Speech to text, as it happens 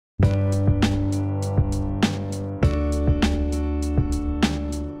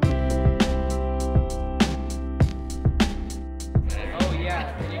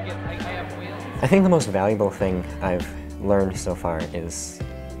I think the most valuable thing I've learned so far is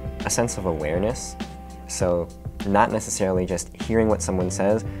a sense of awareness. So not necessarily just hearing what someone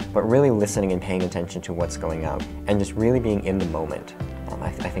says, but really listening and paying attention to what's going on and just really being in the moment.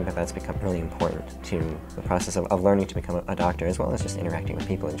 I think that that's become really important to the process of learning to become a doctor, as well as just interacting with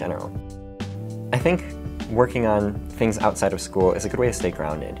people in general. I think working on things outside of school is a good way to stay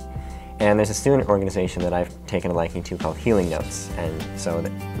grounded. And there's a student organization that I've taken a liking to called Healing Notes. And so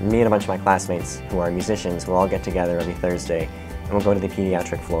me and a bunch of my classmates who are musicians will all get together every Thursday and we'll go to the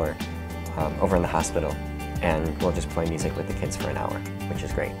pediatric floor over in the hospital and we'll just play music with the kids for an hour, which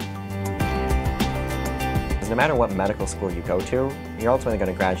is great. No matter what medical school you go to, you're ultimately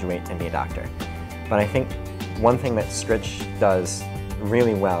going to graduate and be a doctor. But I think one thing that Stritch does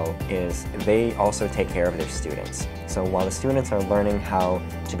really well is they also take care of their students. So while the students are learning how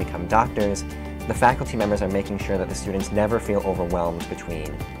to become doctors, the faculty members are making sure that the students never feel overwhelmed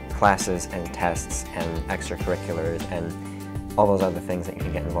between classes and tests and extracurriculars and all those other things that you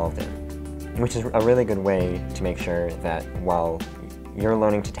can get involved in. Which is a really good way to make sure that while you're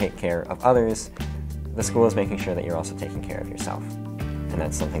learning to take care of others, the school is making sure that you're also taking care of yourself. And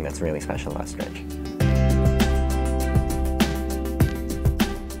that's something that's really special about Stritch.